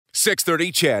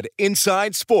630 CHED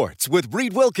Inside Sports with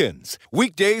Reed Wilkins.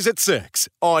 Weekdays at 6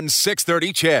 on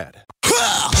 630 CHED.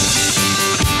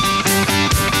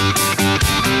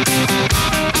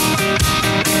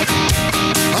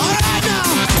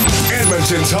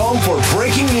 Edmonton's home for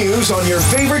breaking news on your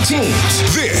favorite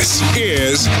teams. This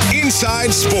is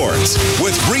Inside Sports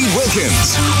with Reed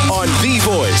Wilkins on the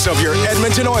voice of your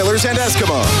Edmonton Oilers and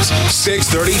Eskimos.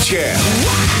 630 CHED.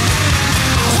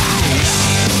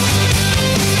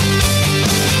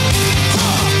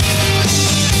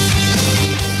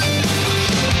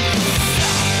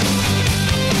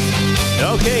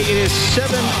 Okay, it is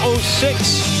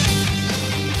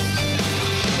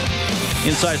 7:06.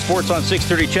 Inside Sports on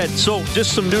 630 CHED. So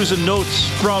just some news and notes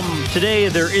from today.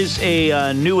 There is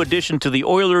a new addition to the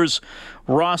Oilers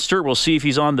roster. We'll see if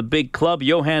he's on the big club.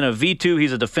 Johanna Vitu,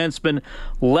 he's a defenseman,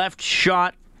 left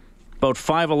shot, about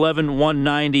 5'11",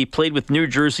 190, played with New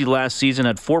Jersey last season,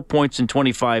 had 4 points in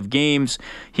 25 games.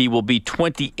 He will be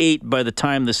 28 by the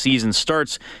time the season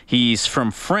starts. He's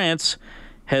from France,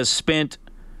 has spent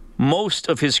most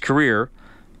of his career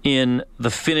in the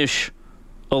Finnish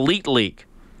Elite League.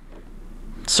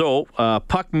 So,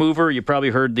 puck mover, you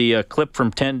probably heard the clip from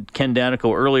Ken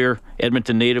Daneyko earlier,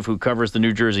 Edmonton native who covers the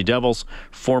New Jersey Devils,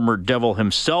 former Devil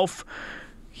himself.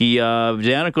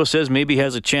 Daneyko says maybe he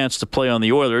has a chance to play on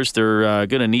the Oilers. They're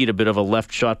going to need a bit of a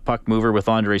left shot puck mover with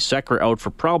Andre Sekera out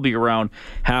for probably around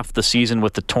half the season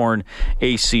with the torn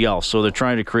ACL. So they're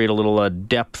trying to create a little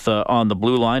depth on the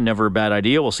blue line. Never a bad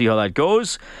idea. We'll see how that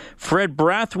goes. Fred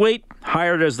Brathwaite,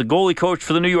 hired as the goalie coach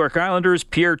for the New York Islanders.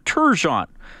 Pierre Turgeon,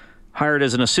 hired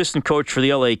as an assistant coach for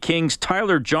the LA Kings.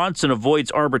 Tyler Johnson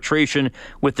avoids arbitration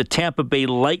with the Tampa Bay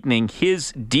Lightning.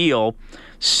 His deal,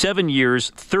 7 years,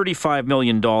 $35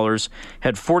 million.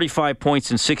 Had 45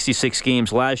 points in 66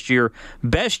 games last year.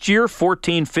 Best year,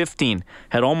 14-15.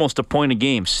 Had almost a point a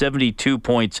game, 72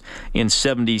 points in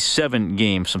 77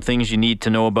 games. Some things you need to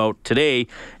know about today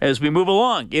as we move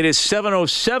along. It is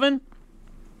 7:07.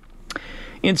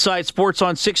 Inside Sports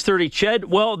on 630 CHED.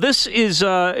 Well, this is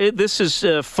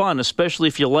fun, especially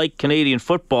if you like Canadian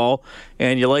football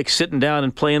and you like sitting down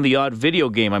and playing the odd video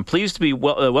game. I'm pleased to be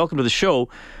welcome to the show,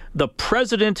 the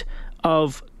president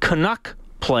of Canuck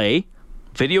Play,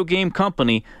 video game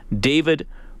company, David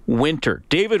Winter.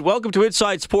 David, welcome to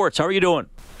Inside Sports. How are you doing?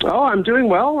 Oh, I'm doing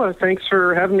well. Thanks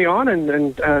for having me on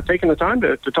and taking the time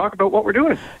to talk about what we're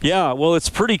doing. Yeah, well, it's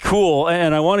pretty cool,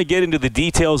 and I want to get into the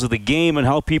details of the game and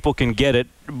how people can get it.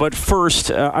 But first,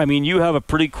 you have a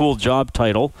pretty cool job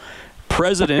title,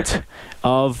 president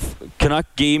of Canuck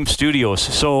Game Studios.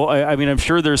 So, I'm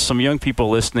sure there's some young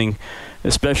people listening,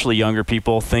 especially younger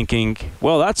people, thinking,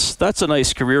 well, that's a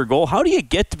nice career goal. How do you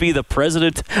get to be the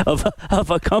president of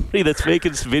a company that's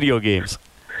making video games?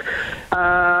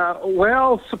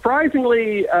 Well,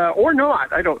 surprisingly, or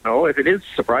not, I don't know if it is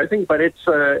surprising, but it's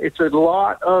a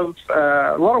lot of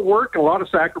work, a lot of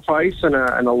sacrifice, and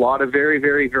a lot of very,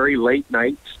 very, very late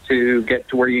nights to get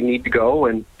to where you need to go,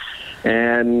 and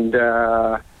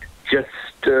just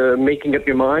making up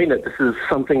your mind that this is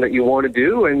something that you want to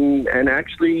do, and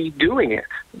actually doing it.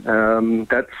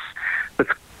 That's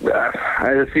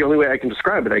the only way I can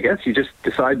describe it, I guess. You just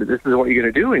decide that this is what you're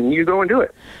going to do, and you go and do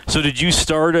it. So did you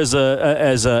start as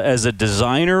a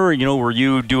designer? Were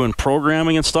you doing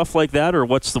programming and stuff like that, or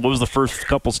what was the first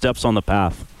couple steps on the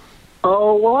path?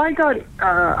 Oh, well, I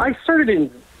started in,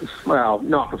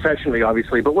 not professionally,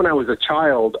 obviously, but when I was a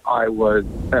child, I was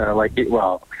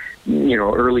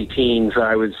early teens,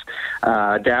 I was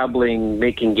dabbling,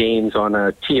 making games on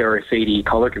a TRS-80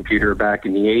 color computer back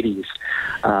in the 80s.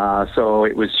 So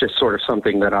it was just sort of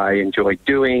something that I enjoyed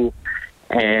doing,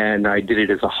 and I did it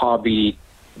as a hobby,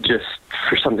 just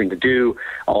for something to do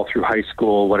all through high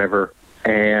school, whatever.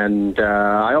 And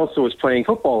I also was playing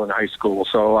football in high school,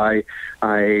 so I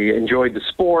enjoyed the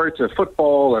sport of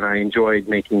football, and I enjoyed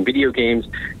making video games.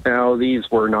 Now, these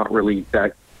were not really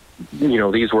that,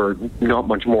 these were not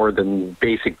much more than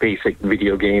basic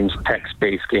video games,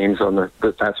 text-based games on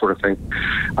that sort of thing.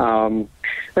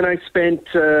 Then I spent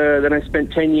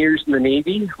 10 years in the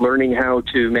Navy learning how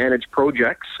to manage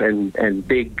projects and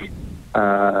big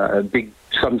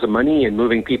sums of money and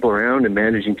moving people around and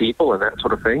managing people and that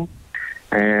sort of thing.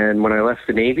 And when I left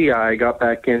the Navy, I got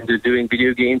back into doing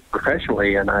video games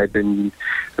professionally, and I've been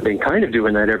kind of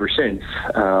doing that ever since.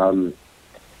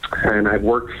 And I've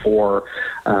worked for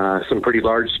some pretty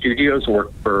large studios. I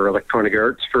worked for Electronic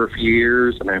Arts for a few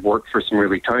years, and I've worked for some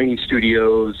really tiny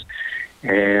studios.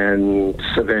 And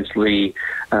eventually,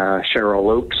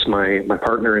 Cheryl Oakes, my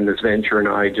partner in this venture, and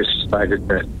I just decided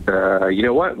that, you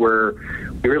know what, we're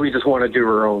we really just want to do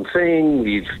our own thing.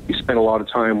 We spent a lot of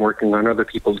time working on other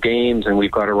people's games, and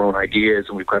we've got our own ideas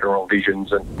and we've got our own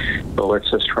visions, and so let's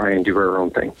just try and do our own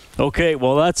thing. Okay,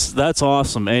 well that's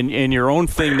awesome, and your own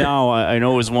thing now I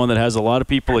know is one that has a lot of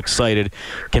people excited.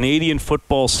 Canadian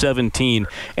Football 17,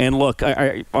 and look,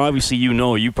 I obviously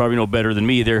you probably know better than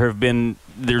me.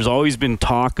 There's always been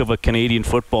talk of a Canadian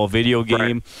football video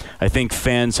game. Right. I think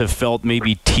fans have felt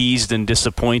maybe teased and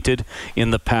disappointed in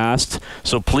the past.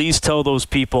 So please tell those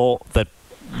people that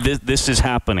this is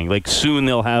happening. Like, soon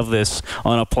they'll have this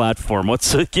on a platform.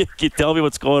 Tell me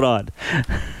what's going on.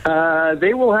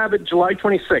 They will have it July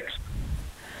 26th.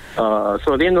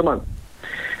 So at the end of the month.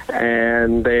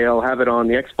 And they'll have it on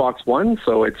the Xbox One,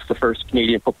 so it's the first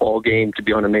Canadian football game to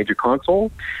be on a major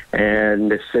console.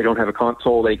 And if they don't have a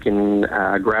console, they can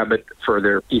grab it for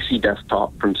their PC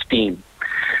desktop from Steam.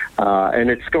 And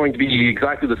it's going to be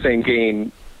exactly the same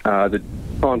game. The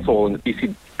console and the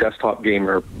PC desktop game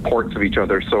are ports of each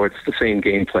other, so it's the same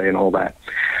gameplay and all that.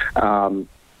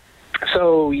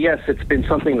 So, yes, it's been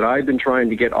something that I've been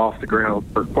trying to get off the ground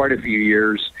for quite a few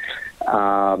years.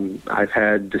 I've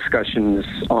had discussions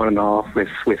on and off with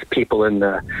people in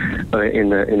the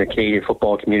Canadian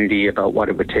football community about what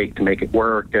it would take to make it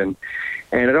work, and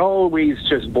it always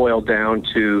just boiled down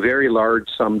to very large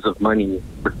sums of money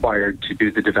required to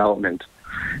do the development,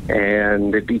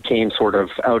 and it became sort of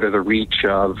out of the reach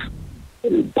of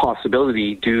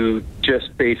possibility due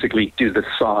basically the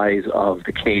size of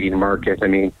the Canadian market. I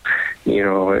mean,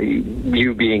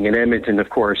 you being in Edmonton, of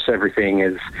course, everything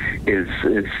is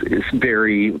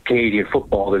very Canadian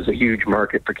football. There's a huge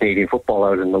market for Canadian football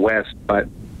out in the West, but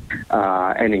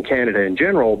and in Canada in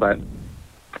general, but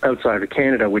outside of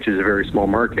Canada, which is a very small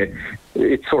market,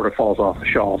 it sort of falls off the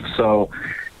shelf. So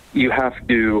you have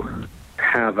to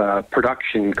have a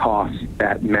production cost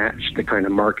that match the kind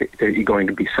of market that you're going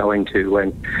to be selling to,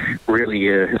 and really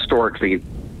historically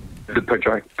the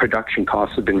production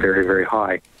costs have been very, very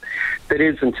high. That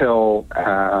is until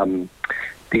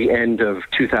the end of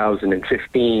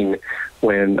 2015,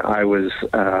 when I was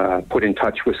put in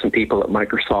touch with some people at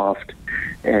Microsoft,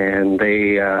 and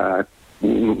they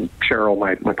Cheryl,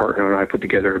 my partner, and I put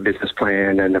together a business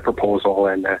plan and a proposal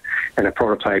and a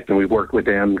prototype, and we worked with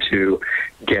them to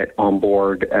get on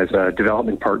board as a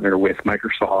development partner with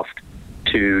Microsoft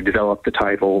to develop the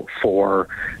title for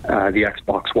the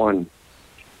Xbox One.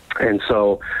 And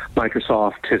so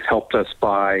Microsoft has helped us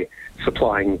by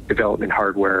supplying development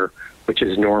hardware, which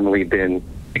has normally been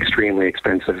extremely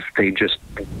expensive. They just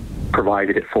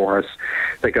provided it for us.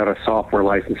 They got us software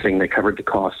licensing. They covered the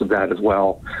cost of that as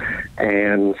well.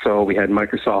 And so we had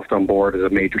Microsoft on board as a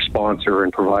major sponsor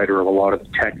and provider of a lot of the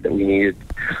tech that we needed.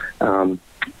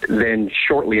 Then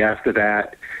shortly after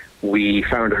that, we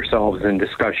found ourselves in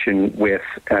discussion with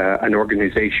an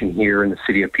organization here in the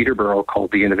city of Peterborough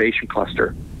called the Innovation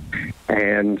Cluster.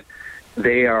 And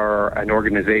they are an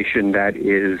organization that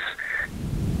is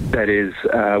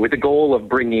with the goal of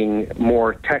bringing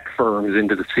more tech firms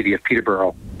into the city of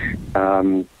Peterborough.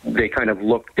 They kind of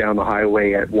look down the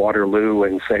highway at Waterloo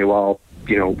and say, well,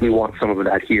 we want some of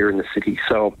that here in the city.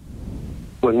 So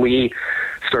when we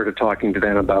started talking to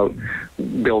them about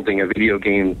building a video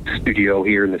game studio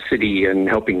here in the city and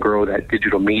helping grow that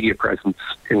digital media presence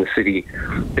in the city,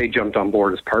 they jumped on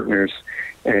board as partners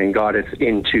and got us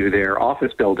into their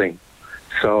office building.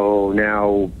 So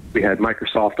now we had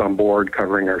Microsoft on board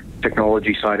covering our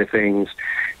technology side of things,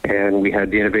 and we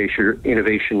had the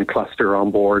innovation cluster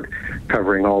on board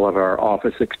covering all of our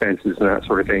office expenses and that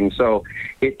sort of thing. So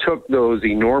it took those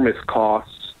enormous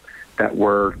costs that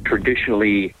were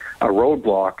traditionally a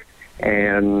roadblock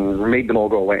and made them all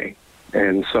go away.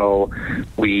 And so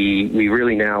we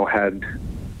really now had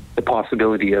the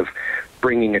possibility of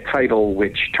bringing a title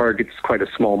which targets quite a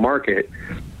small market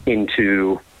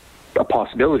into a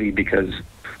possibility, because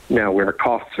now our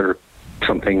costs are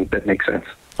something that makes sense.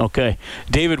 Okay.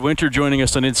 David Winter joining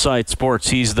us on Inside Sports.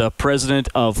 He's the president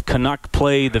of Canuck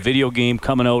Play, the video game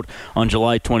coming out on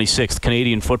July 26th,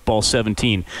 Canadian Football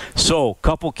 17. So,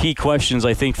 couple key questions,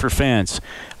 I think, for fans.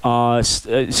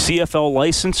 CFL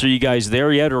license, are you guys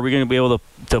there yet? Or are we going to be able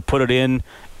to put it in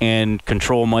and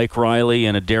control Mike Riley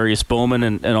and Darius Bowman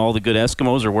and all the good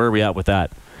Eskimos, or where are we at with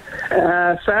that?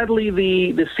 Sadly,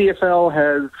 the CFL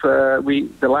has.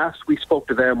 The last we spoke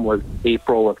to them was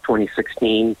April of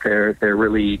 2016. They're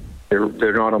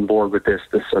not on board with this.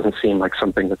 This doesn't seem like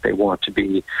something that they want to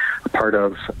be a part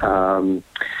of.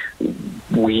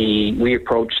 We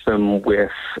approached them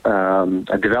with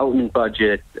a development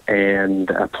budget and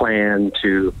a plan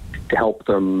to help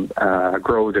them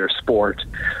grow their sport,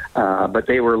 but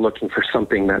they were looking for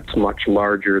something that's much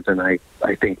larger than I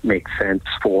think makes sense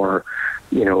for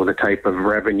the type of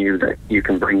revenue that you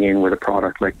can bring in with a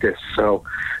product like this. So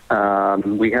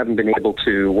we haven't been able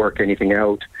to work anything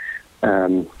out.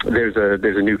 There's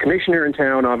a new commissioner in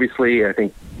town. Obviously, I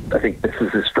think this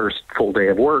is his first full day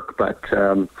of work, but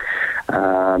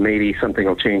maybe something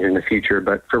will change in the future.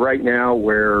 But for right now,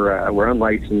 we're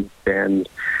unlicensed, and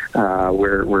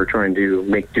we're trying to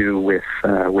make do with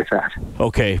that.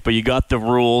 Okay, but you got the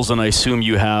rules, and I assume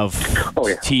you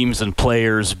have teams and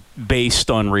players based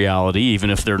on reality,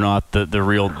 even if they're not the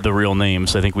real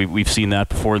names. I think we've seen that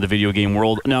before in the video game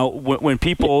world. Now, when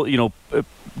people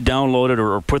download it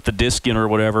or put the disc in or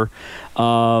whatever,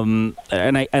 and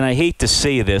I hate to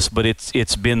say this, but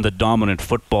it's been the dominant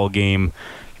football game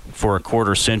for a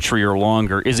quarter century or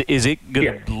longer. Is it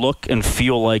going to look and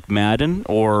feel like Madden,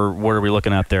 or what are we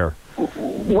looking at there?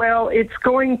 Well, it's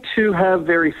going to have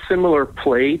very similar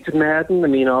play to Madden. I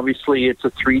mean, obviously, it's a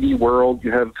 3D world.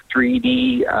 You have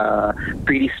 3D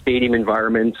stadium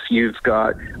environments. You've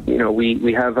got,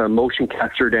 we have a motion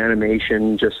captured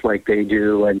animation just like they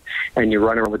do, and you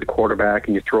run around with the quarterback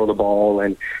and you throw the ball,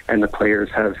 and the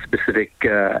players have specific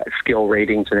skill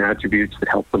ratings and attributes that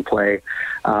help them play.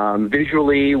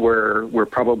 Visually, we're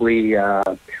probably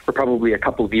a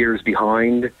couple of years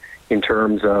behind in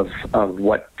terms of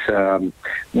what the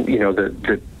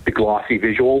glossy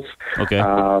visuals. Okay.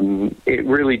 It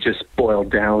really just boiled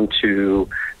down to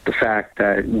the fact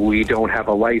that we don't have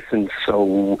a license,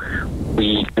 so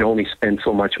we can only spend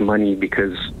so much money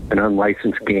because an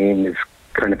unlicensed game is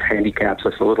kind of handicaps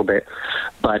us a little bit.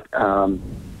 But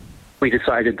we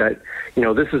decided that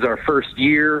this is our first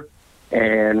year,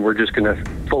 and we're just going to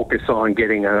focus on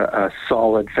getting a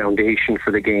solid foundation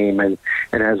for the game. And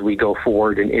as we go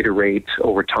forward and iterate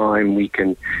over time, we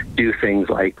can do things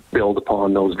like build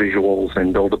upon those visuals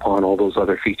and build upon all those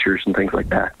other features and things like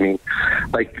that. I mean,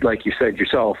 like you said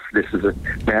yourself,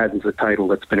 Madden's a title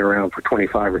that's been around for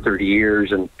 25 or 30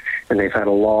 years, and they've had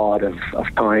a lot of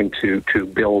time to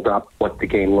build up what the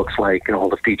game looks like and all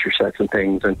the feature sets and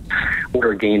things. And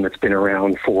we're a game that's been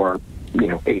around for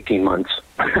 18 months.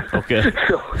 Okay.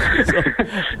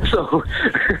 so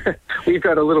we've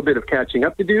got a little bit of catching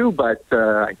up to do, but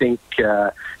I think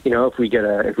if we get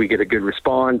a good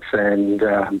response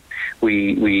and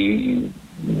we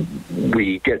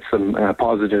get some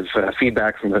positive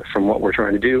feedback from what we're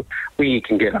trying to do, we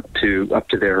can get up to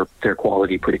their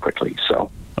quality pretty quickly.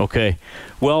 So. Okay.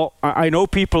 Well, I know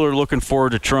people are looking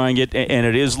forward to trying it, and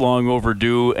it is long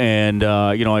overdue. And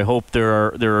I hope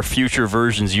there are future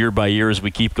versions year by year as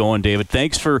we keep going. David,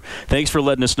 thanks for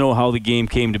letting us know how the game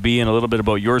came to be and a little bit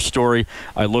about your story.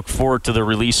 I look forward to the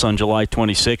release on July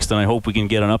 26th, and I hope we can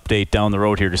get an update down the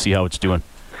road here to see how it's doing.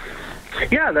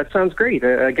 Yeah, that sounds great.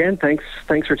 Again, thanks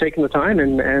for taking the time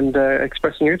and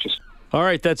expressing your interest. All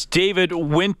right, that's David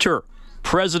Winter,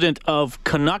 president of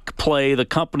Canuck Play, the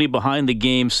company behind the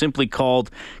game, simply called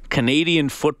Canadian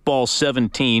Football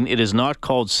 17. It is not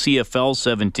called CFL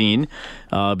 17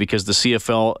 because the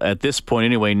CFL, at this point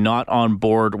anyway, not on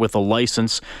board with a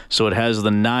license. So it has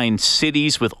the 9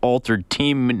 cities with altered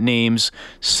team names,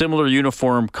 similar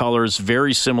uniform colors,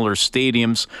 very similar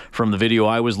stadiums from the video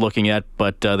I was looking at,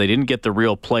 but they didn't get the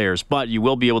real players. But you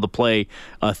will be able to play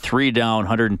a 3-down,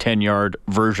 110-yard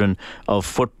version of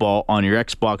football on your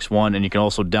Xbox One, and you can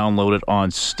also download it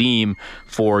on Steam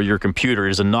for your computer.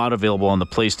 It is not available on the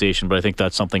PlayStation, but I think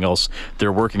that's something else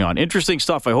they're working on. Interesting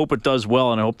stuff. I hope it does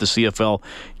well, and I hope the CFL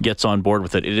gets on board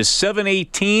with it. It is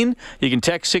 7:18. You can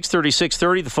text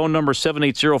 630-630. The phone number is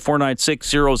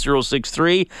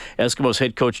 780-496-0063. Eskimos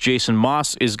head coach Jason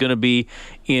Moss is going to be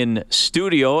in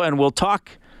studio, and we'll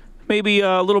talk maybe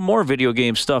a little more video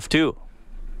game stuff too.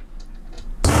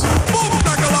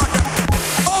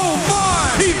 Oh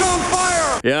my! He's on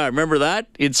fire! Yeah, remember that?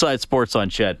 Inside Sports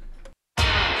on Ched.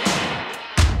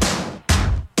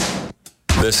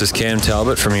 This is Cam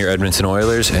Talbot from your Edmonton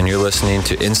Oilers, and you're listening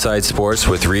to Inside Sports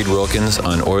with Reed Wilkins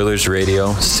on Oilers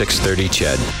Radio, 630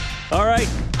 Ched. All right.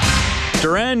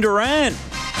 Duran Duran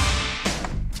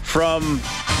from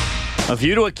A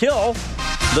View to a Kill,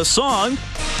 the song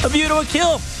A View to a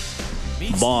Kill.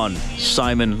 Bond,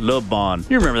 Simon Le Bon.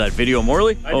 You remember that video,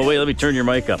 Morley? Oh, wait, let me turn your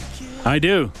mic up. I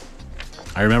do.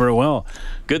 I remember it well.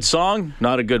 Good song,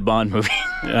 not a good Bond movie.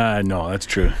 No, that's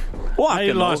true. Well,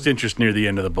 I lost interest near the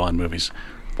end of the Bond movies.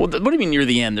 Well, what do you mean near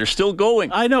the end? They're still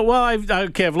going. I know. Well, I've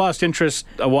lost interest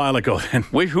a while ago then.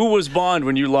 Wait, who was Bond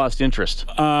when you lost interest?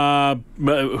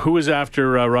 Who was after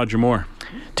Roger Moore?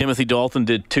 Timothy Dalton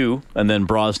did 2, and then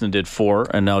Brosnan did 4,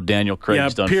 and now Daniel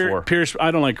Craig's done 4. Pierce,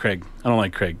 I don't like Craig. I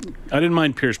didn't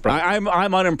mind Pierce Brosnan.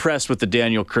 I'm unimpressed with the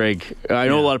Daniel Craig. I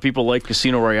know a lot of people like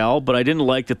Casino Royale, but I didn't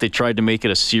like that they tried to make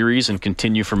it a series and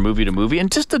continue from movie to movie,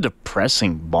 and just a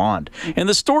depressing Bond. And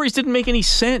the stories didn't make any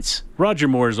sense. Roger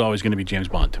Moore is always going to be James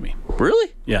Bond to me.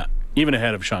 Really? Yeah, even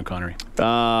ahead of Sean Connery.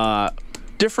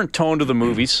 Different tone to the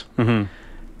movies. Mm-hmm.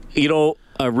 You know,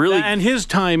 really. And his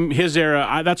time, his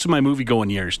era, that's my movie-going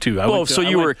years, too.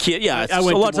 You were a kid. Yeah, a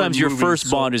lot of times your first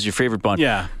Bond is your favorite Bond.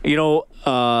 Yeah. You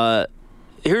know,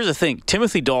 here's the thing.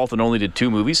 Timothy Dalton only did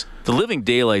 2 movies. The Living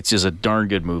Daylights is a darn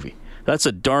good movie. That's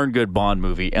a darn good Bond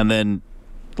movie. And then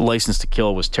License to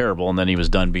Kill was terrible, and then he was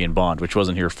done being Bond, which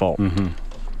wasn't your fault. Mm-hmm.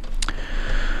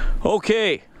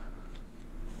 Okay.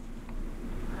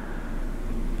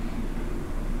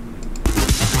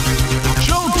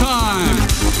 Showtime!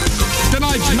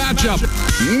 Tonight's matchup,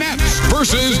 Nets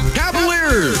versus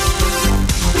Cavaliers.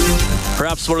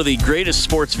 Perhaps one of the greatest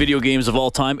sports video games of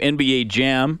all time, NBA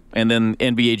Jam, and then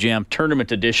NBA Jam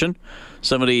Tournament Edition.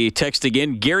 Somebody texted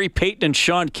in, Gary Payton and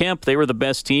Sean Kemp, they were the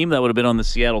best team. That would have been on the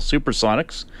Seattle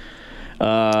Supersonics.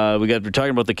 We're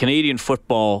talking about the Canadian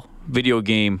football video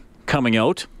game coming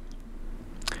out.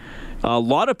 A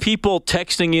lot of people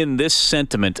texting in this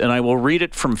sentiment, and I will read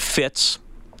it from Fitz.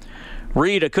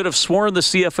 Reed, I could have sworn the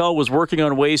CFL was working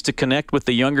on ways to connect with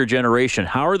the younger generation.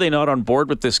 How are they not on board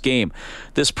with this game?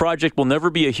 This project will never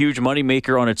be a huge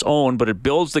moneymaker on its own, but it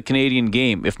builds the Canadian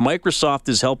game. If Microsoft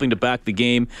is helping to back the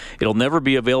game, it'll never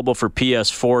be available for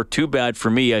PS4. Too bad for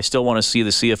me. I still want to see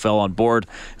the CFL on board.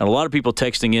 And a lot of people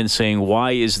texting in saying,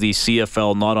 why is the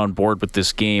CFL not on board with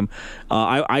this game?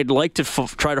 I'd like to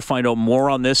try to find out more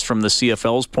on this from the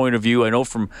CFL's point of view. I know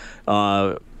from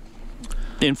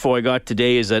info I got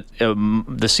today is that the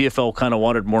CFL kind of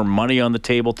wanted more money on the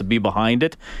table to be behind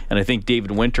it, and I think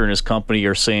David Winter and his company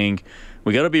are saying,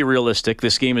 we got to be realistic.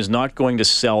 This game is not going to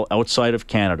sell outside of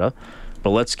Canada,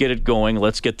 but let's get it going.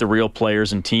 Let's get the real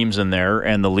players and teams in there,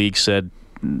 and the league said,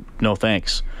 no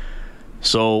thanks.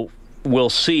 So we'll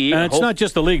see. And it's not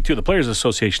just the league, too. The Players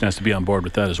Association has to be on board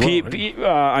with that as well, right?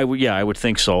 I would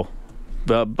think so.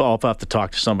 I'll have to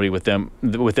talk to somebody with them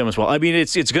as well. I mean,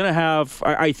 it's going to have.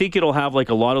 I think it'll have like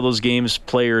a lot of those games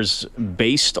players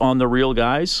based on the real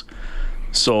guys.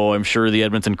 So I'm sure the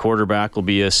Edmonton quarterback will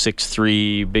be a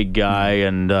 6'3" big guy,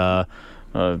 and the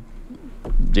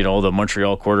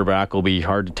Montreal quarterback will be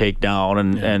hard to take down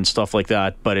and stuff like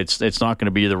that. But it's not going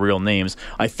to be the real names.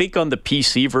 I think on the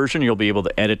PC version you'll be able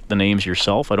to edit the names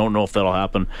yourself. I don't know if that'll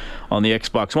happen on the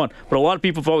Xbox One. But a lot of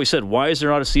people have always said, why is there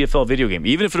not a CFL video game?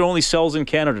 Even if it only sells in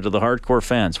Canada to the hardcore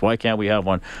fans, why can't we have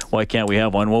one? Why can't we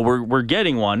have one? Well, we're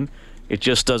getting one. It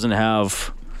just doesn't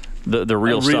have the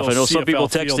real stuff. I know some people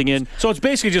texting in. So it's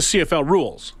basically just CFL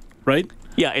rules, right?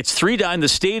 Yeah, it's 3 down. The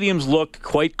stadiums look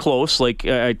quite close. Like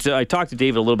I talked to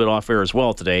David a little bit off air as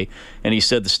well today, and he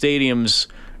said the stadiums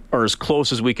are as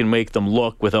close as we can make them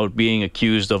look without being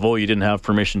accused of, you didn't have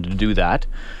permission to do that.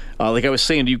 Like I was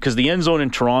saying to you, because the end zone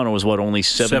in Toronto is only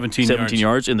 17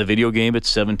 yards. In the video game, it's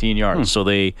 17 yards. So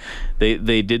they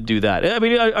did do that. I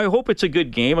mean, I hope it's a good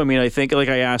game. I mean, I think, like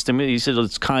I asked him, he said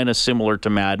it's kind of similar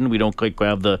to Madden. We don't quite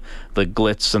have the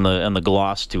glitz and the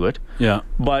gloss to it. Yeah.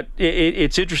 But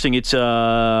it's interesting. It's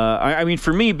I mean,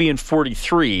 for me being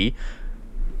 43,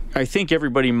 I think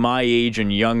everybody my age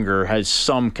and younger has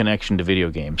some connection to video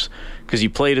games because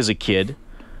you played as a kid.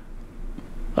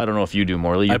 I don't know if you do,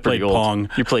 Morley. You're pretty old. Pong.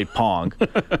 You played Pong.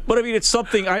 But, I mean, it's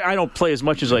something I don't play as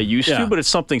much as I used to, but it's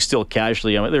something still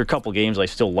casually. I mean, there are a couple games I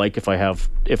still like if I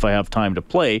have time to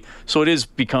play. So it's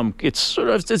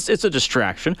a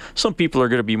distraction. Some people are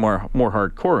going to be more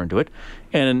hardcore into it.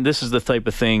 And this is the type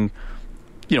of thing,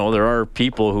 there are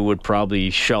people who would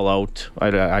probably shell out.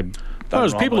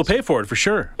 There's people who pay for it, for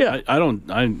sure. Yeah.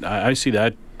 I see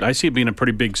that. I see it being a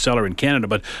pretty big seller in Canada,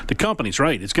 but the company's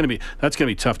right. That's going to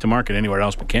be tough to market anywhere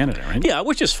else but Canada, right? Yeah,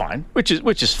 which is fine. Which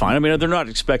is fine. I mean, they're not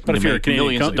expecting to make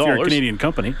millions of dollars. If you're a Canadian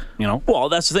company, Well,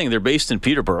 that's the thing. They're based in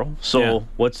Peterborough. So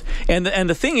and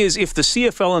the thing is, if the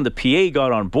CFL and the PA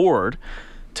got on board,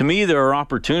 to me there are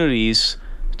opportunities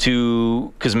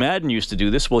because Madden used to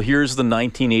do this. Well, here's the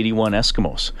 1981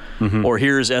 Eskimos, or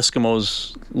here's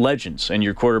Eskimos Legends, and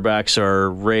your quarterbacks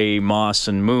are Ray, Moss,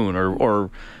 and Moon,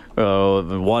 or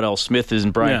Waddell Smith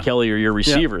and Brian Kelly are your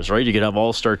receivers, right? You could have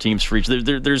all-star teams for each.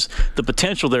 There's the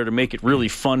potential there to make it really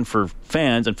fun for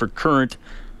fans and for current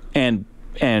and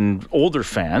older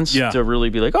fans to really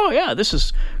be like, this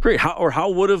is great. How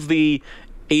would have the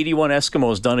 81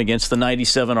 Eskimos done against the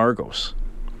 97 Argos?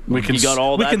 We can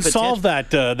solve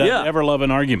that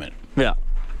ever-loving argument. Yeah.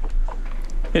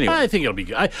 Anyway. I think it'll be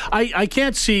good. I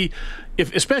can't see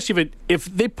especially if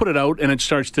they put it out and it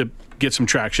starts to get some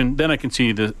traction, then I can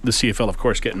see the CFL, of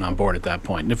course, getting on board at that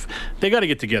point. And if they got to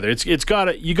get together,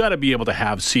 you got to be able to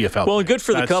have CFL. Well, good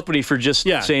for the company for just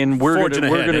saying we're going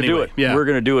to do it. Yeah. We're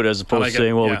going to do it, as opposed to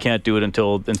saying, we can't do it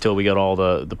until we got all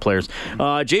the players.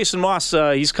 Jason Moss,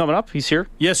 he's coming up. He's here.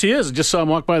 Yes, he is. Just saw him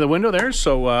walk by the window there,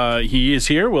 so he is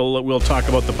here. We'll talk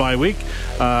about the bye week.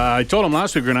 I told him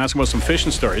last week we were going to ask him about some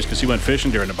fishing stories because he went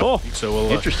fishing during the bye week. So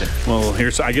interesting.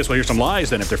 I guess we'll hear some lies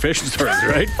then if they're fishing stories,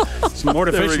 right? Some more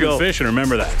to fishing than fishing.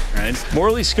 Remember that, right?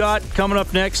 Morley Scott coming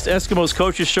up next. Eskimos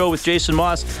Coaches Show with Jason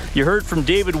Moss. You heard from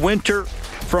David Winter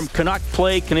from Canuck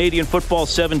Play. Canadian Football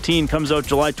 17 comes out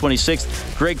July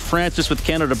 26th. Greg Francis with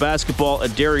Canada Basketball.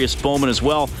 Darius Bowman as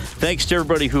well. Thanks to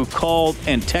everybody who called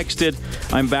and texted.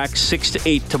 I'm back 6 to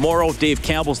 8 tomorrow. Dave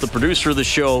Campbell's the producer of the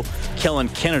show. Kellen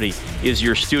Kennedy is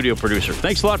your studio producer.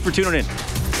 Thanks a lot for tuning in.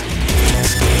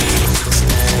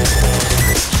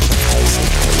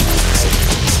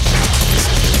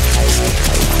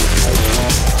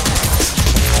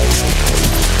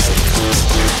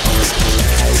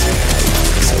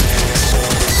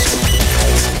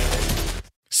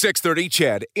 .630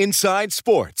 CHED Inside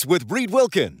Sports with Reed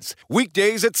Wilkins.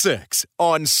 Weekdays at 6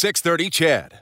 on 630 CHED.